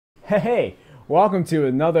Hey, welcome to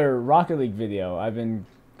another Rocket League video. I've been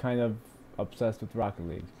kind of obsessed with Rocket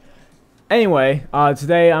League. Anyway,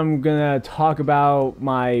 today I'm gonna talk about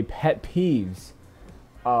my pet peeves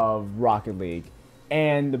of Rocket League.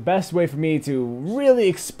 And the best way for me to really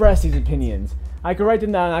express these opinions. I could write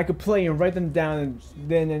them down, I could play and write them down and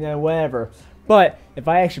then whatever. But if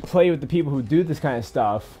I actually play with the people who do this kind of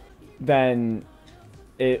stuff, then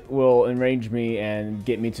it will enrage me and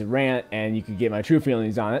get me to rant, and you can get my true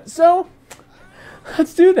feelings on it. So,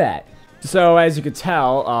 let's do that. So, as you could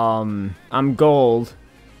tell, I'm gold.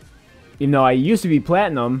 Even though I used to be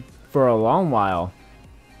platinum for a long while.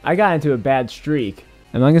 I got into a bad streak.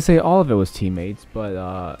 I'm not gonna say all of it was teammates, but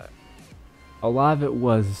a lot of it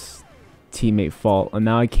was teammate fault. And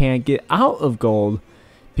now I can't get out of gold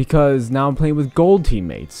because now I'm playing with gold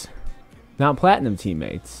teammates, not platinum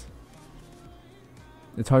teammates.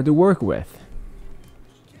 It's hard to work with.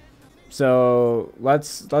 So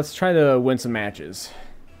let's try to win some matches.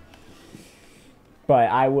 But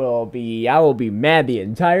I will be mad the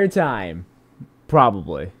entire time.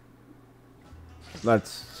 Probably.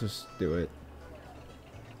 Let's just do it.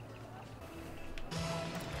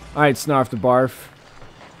 Alright, Snarf the Barf.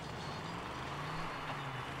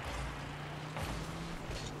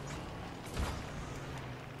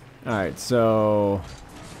 Alright, so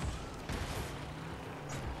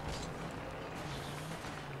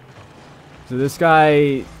this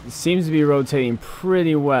guy seems to be rotating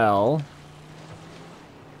pretty well.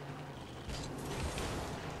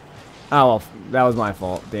 Oh, well, that was my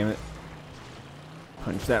fault. Damn it.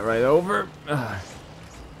 Punch that right over. Ugh.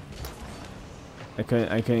 I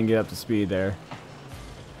couldn't get up to speed there.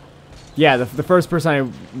 Yeah, the first person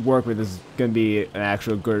I work with is gonna be an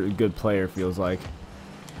actual good player. Feels like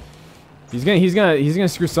he's gonna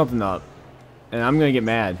screw something up, and I'm gonna get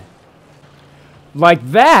mad. Like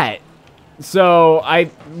that. So I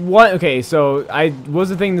wasn't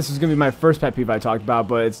thinking this was gonna be my first pet peeve I talked about,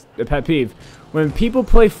 but it's a pet peeve when people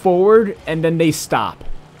play forward and then they stop.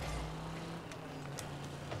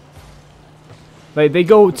 Like, they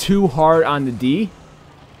go too hard on the D,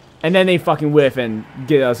 and then they fucking whiff and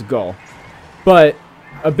get us a goal. But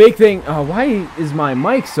a big thing. Oh, why is my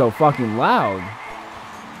mic so fucking loud?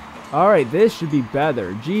 All right, this should be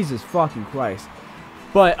better. Jesus fucking Christ.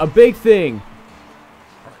 But a big thing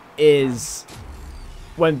is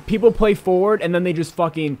when people play forward and then they just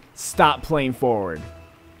fucking stop playing forward.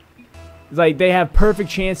 It's like they have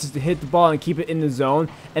perfect chances to hit the ball and keep it in the zone,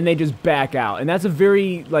 and they just back out. And that's a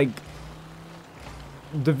very, like,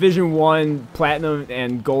 Division 1 platinum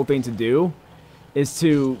and gold thing to do, is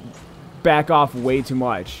to back off way too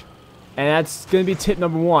much. And that's going to be tip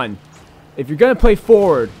number 1. If you're going to play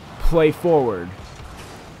forward, play forward.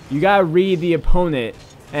 You got to read the opponent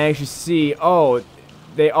and actually see, oh,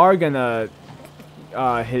 they are going to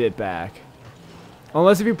hit it back.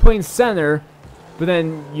 Unless if you're playing center, but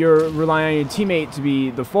then you're relying on your teammate to be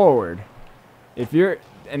the forward.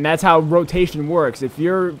 And that's how rotation works. If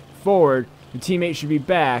you're forward, your teammate should be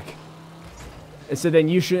back, and so then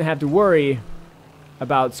you shouldn't have to worry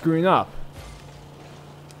about screwing up.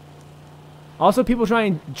 Also, people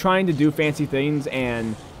trying to do fancy things,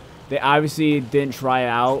 and they obviously didn't try it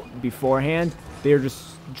out beforehand. They're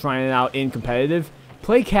just trying it out in competitive.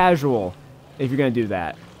 Play casual if you're gonna do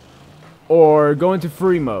that, or go into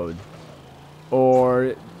free mode,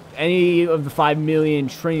 or any of the 5 million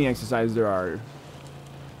training exercises there are.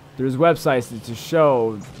 There's websites to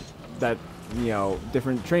show that, you know,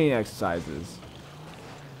 different training exercises.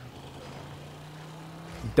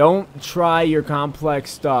 Don't try your complex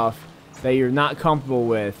stuff that you're not comfortable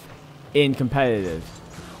with in competitive.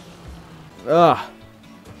 Ugh.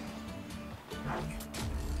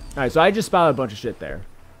 Alright, so I just spouted a bunch of shit there.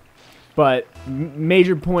 But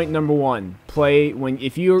major point number 1,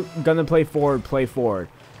 if you're gonna play forward, play forward.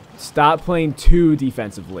 Stop playing too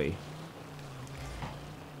defensively.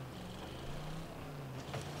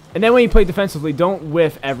 And then when you play defensively, don't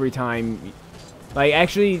whiff every time. Like,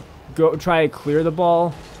 actually go try to clear the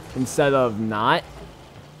ball instead of not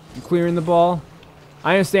clearing the ball.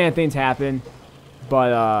 I understand things happen,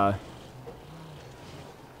 but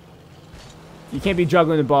you can't be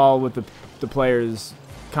juggling the ball with the players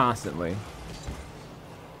constantly.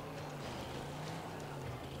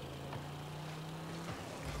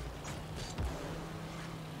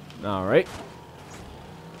 All right.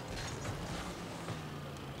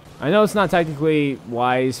 I know it's not technically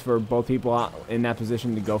wise for both people in that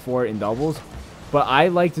position to go for it in doubles, but I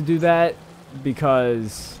like to do that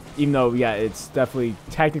because, even though, yeah, it's definitely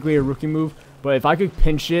technically a rookie move, but if I could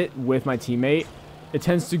pinch it with my teammate, it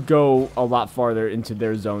tends to go a lot farther into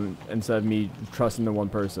their zone instead of me trusting the one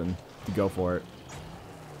person to go for it.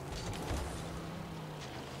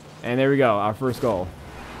 And there we go, our first goal.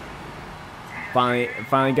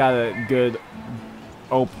 Finally got a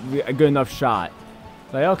good enough shot.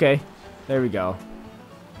 Like, okay, there we go.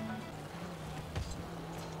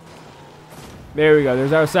 There we go,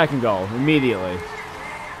 there's our second goal, immediately.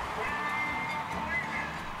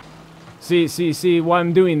 See what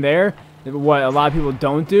I'm doing there? What a lot of people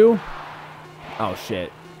don't do? Oh,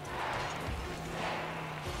 shit.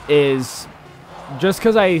 Is just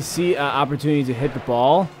because I see an opportunity to hit the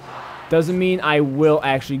ball doesn't mean I will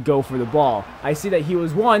actually go for the ball. I see that he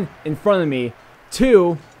was, one, in front of me.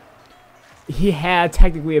 Two, he had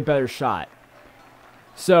technically a better shot.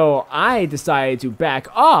 So I decided to back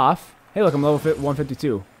off. Hey, look, I'm level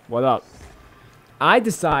 152. What up? I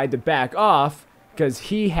decided to back off because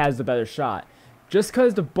he has the better shot. Just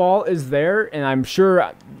because the ball is there, and I'm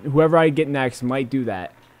sure whoever I get next might do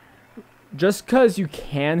that. Just because you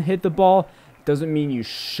can hit the ball doesn't mean you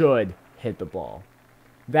should hit the ball.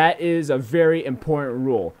 That is a very important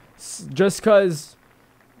rule. Just because,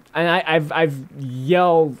 and I've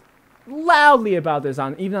yelled loudly about this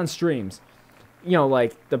even on streams. You know,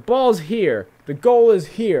 like, the ball's here, the goal is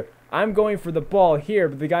here. I'm going for the ball here,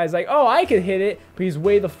 but the guy's like, oh, I can hit it, but he's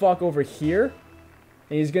way the fuck over here.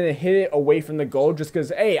 And he's going to hit it away from the goal just because,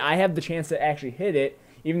 hey, I have the chance to actually hit it,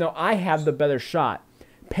 even though I have the better shot.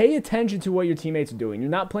 Pay attention to what your teammates are doing. You're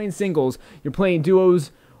not playing singles, you're playing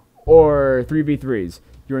duos or 3v3s.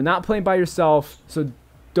 You're not playing by yourself, so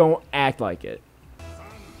don't act like it.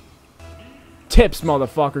 Tips,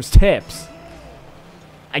 motherfuckers, tips.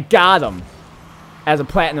 I got him as a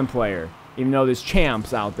platinum player, even though there's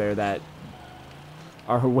champs out there that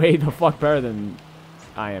are way the fuck better than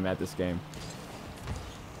I am at this game.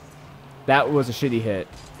 That was a shitty hit.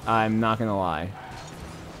 I'm not gonna lie.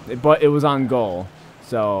 But it was on goal,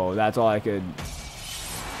 so that's all I could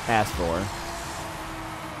ask for.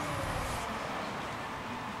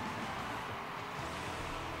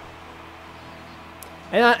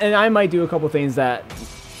 And I might do a couple things that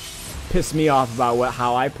piss me off about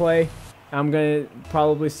how I play. I'm gonna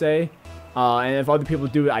probably say, and if other people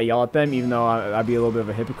do it, I yell at them, even though I'd be a little bit of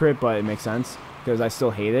a hypocrite. But it makes sense because I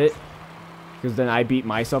still hate it. Because then I beat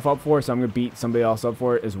myself up for it, so I'm gonna beat somebody else up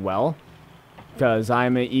for it as well. Because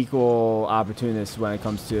I'm an equal opportunist when it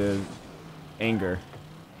comes to anger.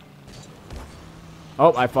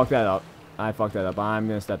 Oh, I fucked that up. I'm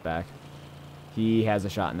gonna step back. He has a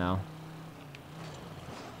shot now.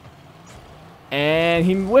 And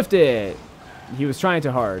he whiffed it. He was trying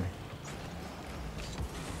too hard.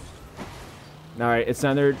 Alright, it's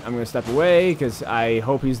centered. I'm going to step away because I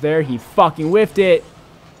hope he's there. He fucking whiffed it.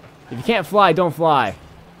 If you can't fly, don't fly.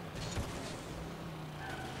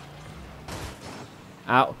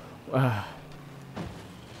 Ow.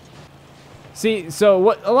 See,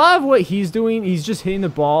 so a lot of what he's doing, he's just hitting the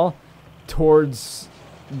ball towards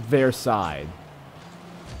their side.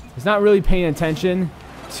 He's not really paying attention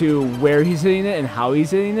to where he's hitting it and how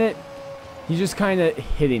he's hitting it. He's just kind of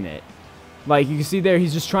hitting it. Like you can see there,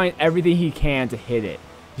 he's just trying everything he can to hit it.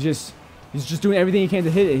 He's just doing everything he can to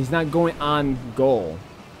hit it. He's not going on goal.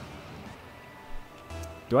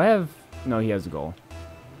 Do I have? No, he has a goal.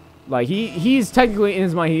 Like he's technically in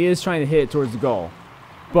his mind, he is trying to hit it towards the goal,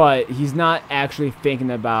 but he's not actually thinking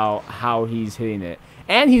about how he's hitting it.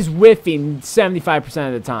 And he's whiffing 75%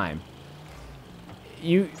 of the time.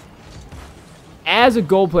 As a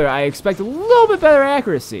goal player, I expect a little bit better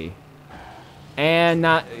accuracy. And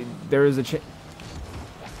there is a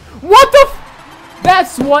what the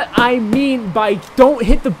that's what I mean by don't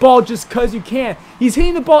hit the ball just because you can. He's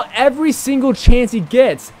hitting the ball every single chance he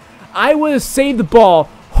gets. I would have saved the ball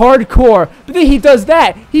hardcore, but then he does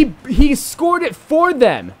that. He scored it for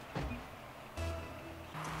them.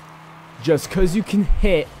 Just because you can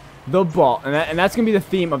hit the ball. And that's going to be the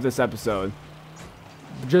theme of this episode.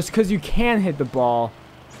 Just because you can hit the ball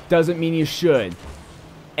doesn't mean you should.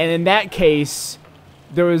 And in that case,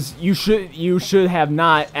 you should have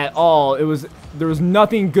not at all. There was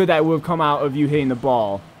nothing good that would have come out of you hitting the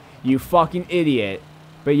ball. You fucking idiot.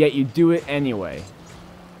 But yet you do it anyway.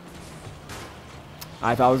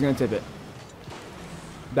 I thought I was gonna tip it.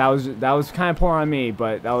 That was kind of poor on me,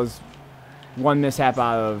 but that was one mishap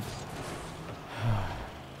out of.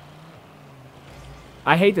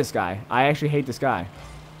 I hate this guy. I actually hate this guy.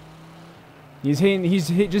 He's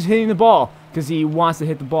just hitting the ball because he wants to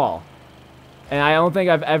hit the ball. And I don't think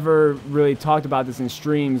I've ever really talked about this in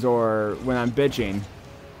streams or when I'm bitching.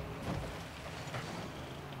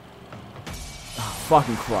 Oh,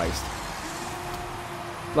 fucking Christ.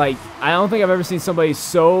 Like, I don't think I've ever seen somebody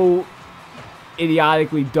so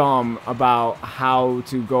idiotically dumb about how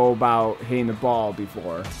to go about hitting the ball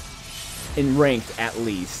before. In ranked, at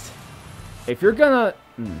least. If you're gonna...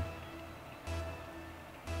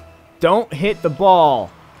 don't hit the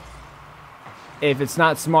ball if it's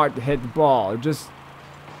not smart to hit the ball. Just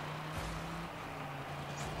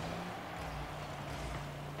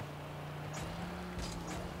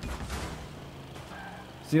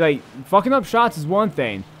see, like, fucking up shots is one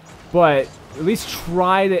thing, but at least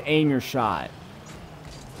try to aim your shot.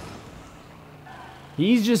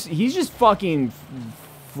 He's just fucking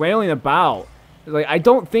flailing about. Like, I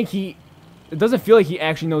don't think it doesn't feel like he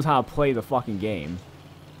actually knows how to play the fucking game.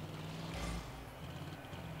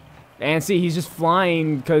 And see, he's just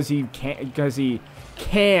flying because he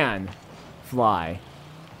can fly.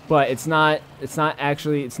 But it's not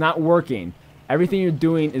working. Everything you're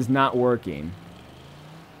doing is not working.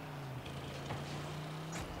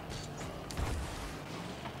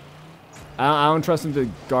 I don't trust him to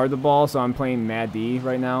guard the ball, so I'm playing Mad D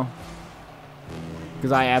right now.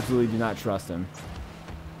 Because I absolutely do not trust him.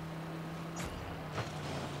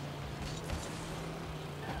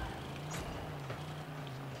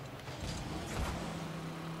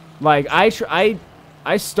 Like, I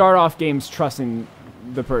start off games trusting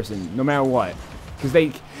the person, no matter what. Because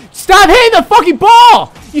they... Stop hitting the fucking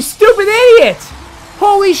ball! You stupid idiot!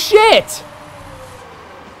 Holy shit!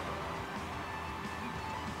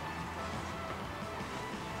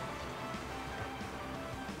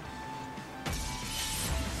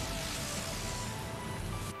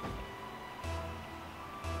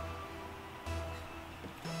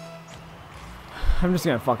 I'm just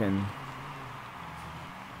gonna fucking...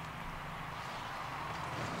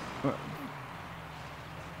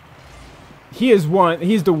 He's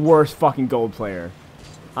the worst fucking gold player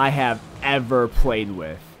I have ever played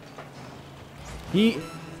with.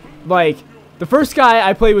 Like, the first guy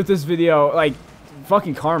I played with this video, like,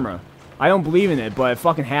 fucking karma. I don't believe in it, but it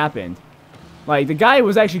fucking happened. Like, the guy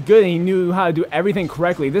was actually good and he knew how to do everything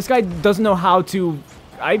correctly. This guy doesn't know how to...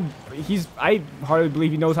 I hardly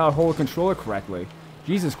believe he knows how to hold a controller correctly.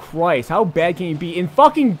 Jesus Christ, how bad can he be in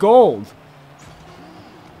fucking gold?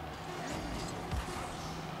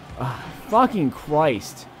 Fucking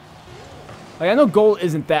Christ. Like, I know gold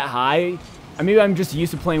isn't that high. Maybe I'm just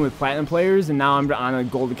used to playing with platinum players and now I'm on a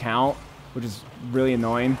gold account, which is really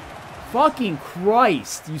annoying. Fucking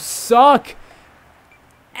Christ, you suck.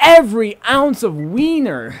 Every ounce of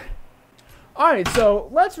wiener. Alright, so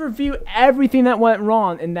let's review everything that went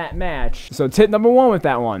wrong in that match. So tip number 1 with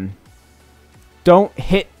that one. Don't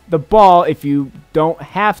hit the ball if you don't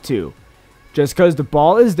have to. Just because the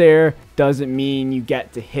ball is there doesn't mean you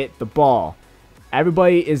get to hit the ball.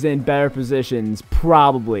 Everybody is in better positions,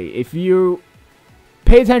 probably. If you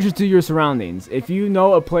pay attention to your surroundings, if you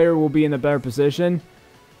know a player will be in a better position,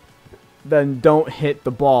 then don't hit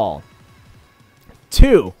the ball.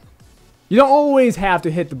 2, you don't always have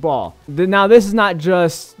to hit the ball. Now, this is not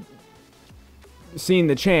just seeing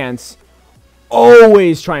the chance.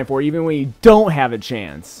 Always trying for it, even when you don't have a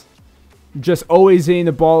chance. Just always hitting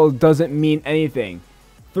the ball doesn't mean anything.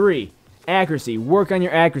 3, accuracy. Work on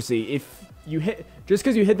your accuracy. If you hit, just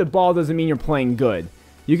because you hit the ball doesn't mean you're playing good.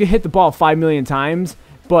 You can hit the ball 5 million times,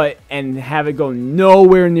 and have it go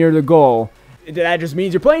nowhere near the goal. That just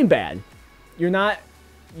means you're playing bad. You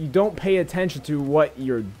don't pay attention to what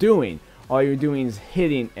you're doing. All you're doing is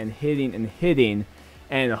hitting and hitting and hitting,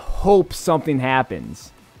 and hope something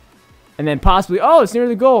happens. And then possibly, oh, it's near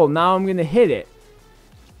the goal. Now I'm gonna hit it.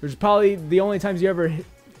 Which is probably the only times you ever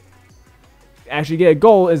actually get a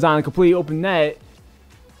goal is on a completely open net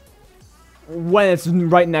when it's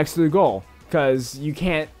right next to the goal. Because you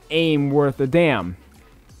can't aim worth a damn.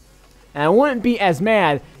 And I wouldn't be as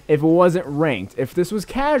mad if it wasn't ranked. If this was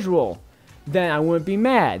casual, then I wouldn't be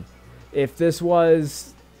mad. If this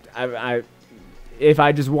was... if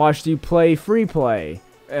I just watched you play free play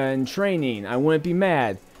and training, I wouldn't be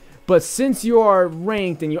mad. But since you are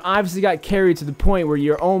ranked and you obviously got carried to the point where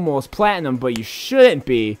you're almost platinum, but you shouldn't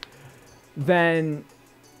be, then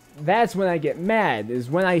that's when I get mad, is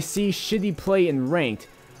when I see shitty play in ranked.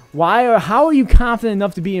 How are you confident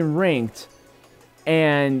enough to be in ranked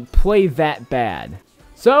and play that bad?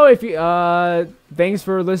 So if you, thanks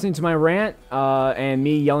for listening to my rant, and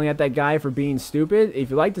me yelling at that guy for being stupid. If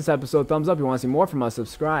you like this episode, thumbs up. If you want to see more from us,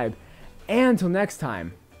 subscribe. And until next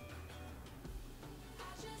time.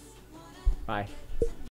 Bye.